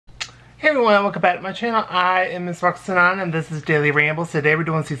Hey everyone, welcome back to my channel. I am Miss Roxanne and this is Daily Rambles. Today we're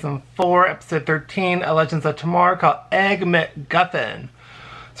doing season 4, episode 13, A Legends of Tomorrow, called Egg MacGuffin.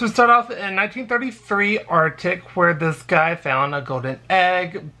 So we start off in 1933 Arctic, where this guy found a golden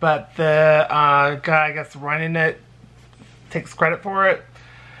egg, but the guy, I guess, running it takes credit for it.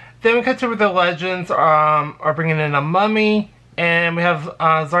 Then we cut to where the legends are bringing in a mummy, and we have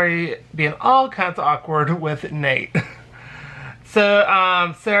Zari being all kinds of awkward with Nate.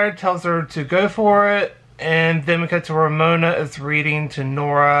 So Sarah tells her to go for it, and then we cut to Ramona is reading to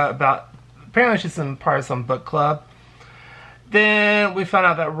Nora about, apparently she's in part of some book club. Then we find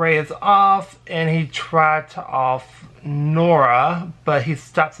out that Ray is off, and he tried to off Nora, but he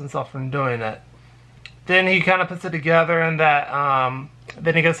stops himself from doing it. Then he kind of puts it together in that,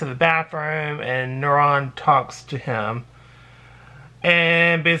 then he goes to the bathroom, and Neuron talks to him.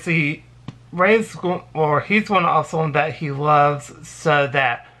 And basically, he's going to off someone that he loves so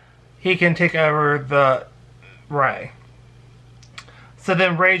that he can take over the Ray. So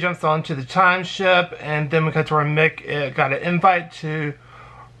then Ray jumps onto the time ship, and then we cut to where Mick got an invite to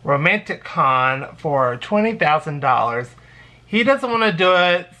Romantic Con for $20,000. He doesn't want to do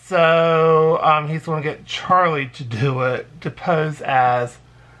it, so he's going to get Charlie to do it, to pose as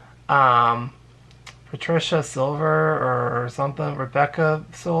Patricia Silver or something, Rebecca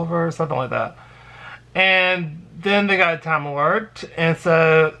Silver, something like that. And then they got a time alert, and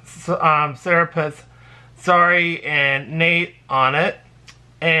so Sarah puts Zari and Nate on it,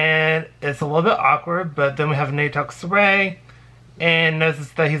 and it's a little bit awkward, but then we have Nate talks to Ray, and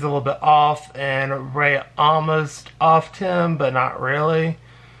notices that he's a little bit off, and Ray almost offed him, but not really.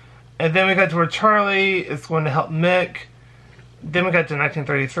 And then we got to where Charlie is going to help Mick. Then we got to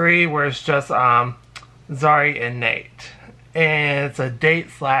 1933, where it's just Zari and Nate, and it's a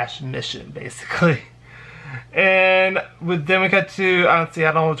date/mission basically. And then we got to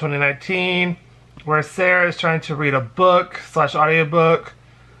Seattle 2019, where Sarah is trying to read a book/audiobook,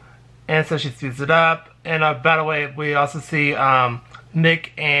 and so she speeds it up. And by the way, we also see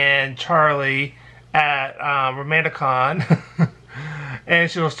Mick and Charlie at Romanticon,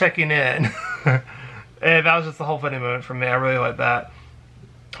 and she was checking in. And that was just a whole funny moment for me. I really like that.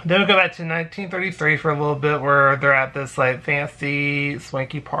 Then we go back to 1933 for a little bit, where they're at this like fancy,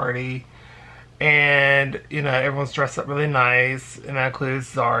 swanky party. And, you know, everyone's dressed up really nice. And that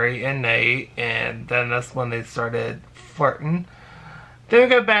includes Zari and Nate. And then that's when they started flirting. Then we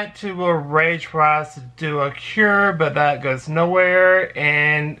go back to where Ray tries to do a cure, but that goes nowhere.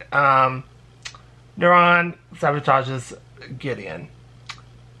 And Neuron sabotages Gideon.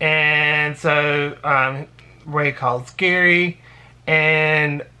 And so Ray calls Gary.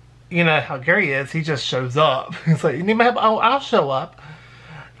 And you know how Gary is, he just shows up. He's like, you need my help? Oh, I'll show up.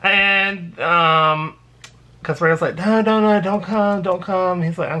 And because Ray's like, no, don't come.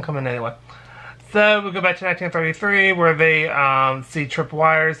 He's like, I'm coming anyway. So we go back to 1933, where they see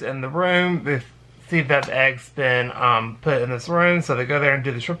tripwires in the room. They see that the egg's been put in this room, so they go there and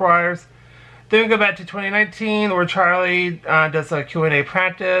do the tripwires. Then we go back to 2019, where Charlie does a Q&A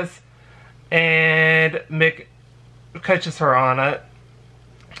practice, and Mick coaches her on it.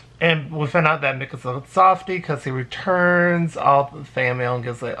 And we find out that Mick is a softie because he returns all the fan mail and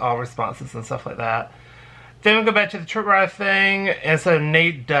gives like all responses and stuff like that. Then we go back to the tripwire thing, and so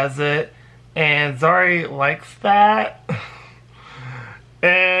Nate does it, and Zari likes that.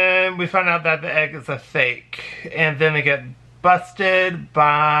 And we find out that the egg is a fake, and then they get busted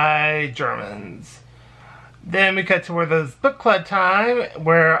by Germans. Then we cut to where there's book club time,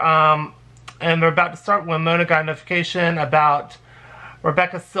 where and they're about to start when Mona got a notification about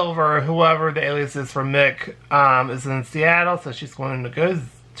Rebecca Silver, whoever the alias is for Mick, is in Seattle, so she's going to go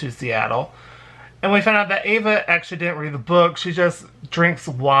to Seattle. And we found out that Ava actually didn't read the book. She just drinks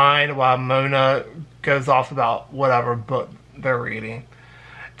wine while Mona goes off about whatever book they're reading.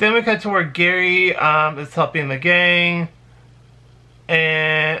 Then we cut to where Gary is helping the gang,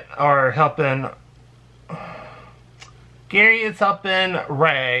 Gary is helping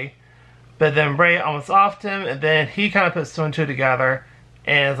Ray, but then Ray almost offed him, and then he kind of puts two and two together,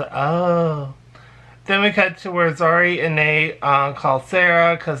 and it's like, oh. Then we cut to where Zari and Nate call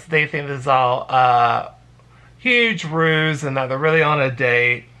Sarah, because they think this is all a huge ruse, and that they're really on a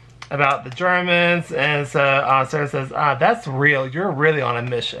date about the Germans. And so Sarah says, that's real, you're really on a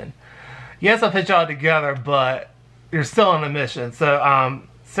mission. Yes, I put y'all together, but you're still on a mission. So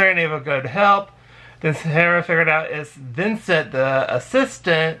Sarah and Ava go to help. Then Sarah figured out it's Vincent, the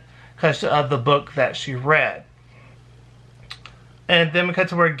assistant, because of the book that she read. And then we cut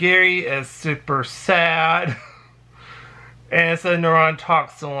to where Gary is super sad. And so Neuron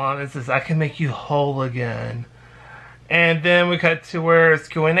talks to him and says, I can make you whole again. And then we cut to where it's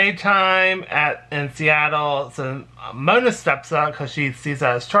Q&A time in Seattle. So Mona steps up because she sees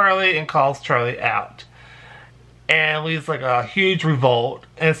that as Charlie and calls Charlie out. And leads like a huge revolt.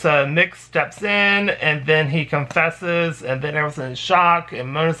 And so Nick steps in and then he confesses and then everyone's in shock.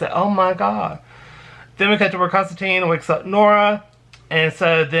 And Mona said, oh my god. Then we cut to where Constantine wakes up Nora. And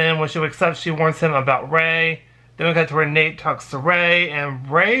so then when she wakes up, she warns him about Ray. Then we cut to where Nate talks to Ray, and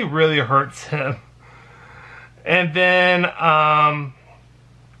Ray really hurts him. And then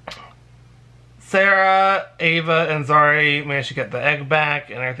Sarah, Ava, and Zari manage to get the egg back,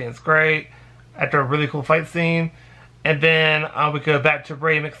 and everything's great after a really cool fight scene. And then we go back to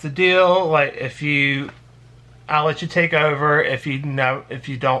Ray makes the deal, like I'll let you take over if you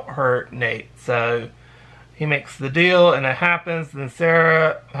don't hurt Nate. So he makes the deal, and it happens. Then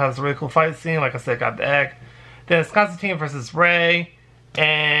Sarah has a really cool fight scene, like I said, got the egg. Then it's Constantine versus Ray,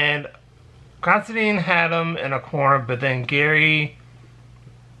 and Constantine had him in a corner, but then Gary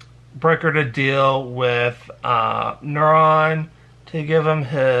brokered a deal with Neuron to give him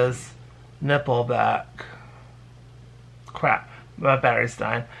his nipple back. Crap, my battery's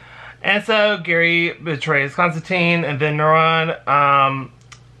dying. And so Gary betrays Constantine, and then Neuron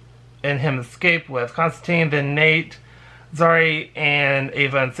and him escape with Constantine. Then Nate, Zari, and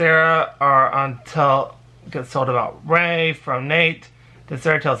Ava and Sarah gets told about Ray from Nate. Then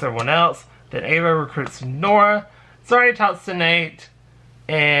Sarah tells everyone else. Then Ava recruits Nora. Zari talks to Nate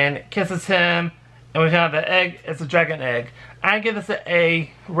and kisses him. And we found the egg, it's a dragon egg. I give this an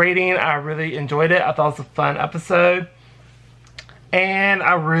A rating. I really enjoyed it. I thought it was a fun episode. And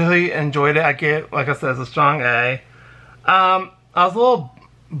I really enjoyed it. I get, like I said, it's a strong A. I was a little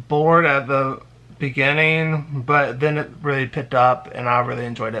bored at the beginning, but then it really picked up and I really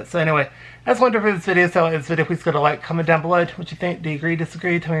enjoyed it. So anyway, that's one for this video. So like this video, please go to like, comment down below what you think. Do you agree,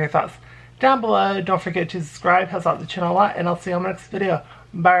 disagree? Tell me your thoughts down below. Don't forget to subscribe, helps out the channel a lot, and I'll see you on my next video.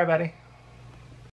 Bye everybody.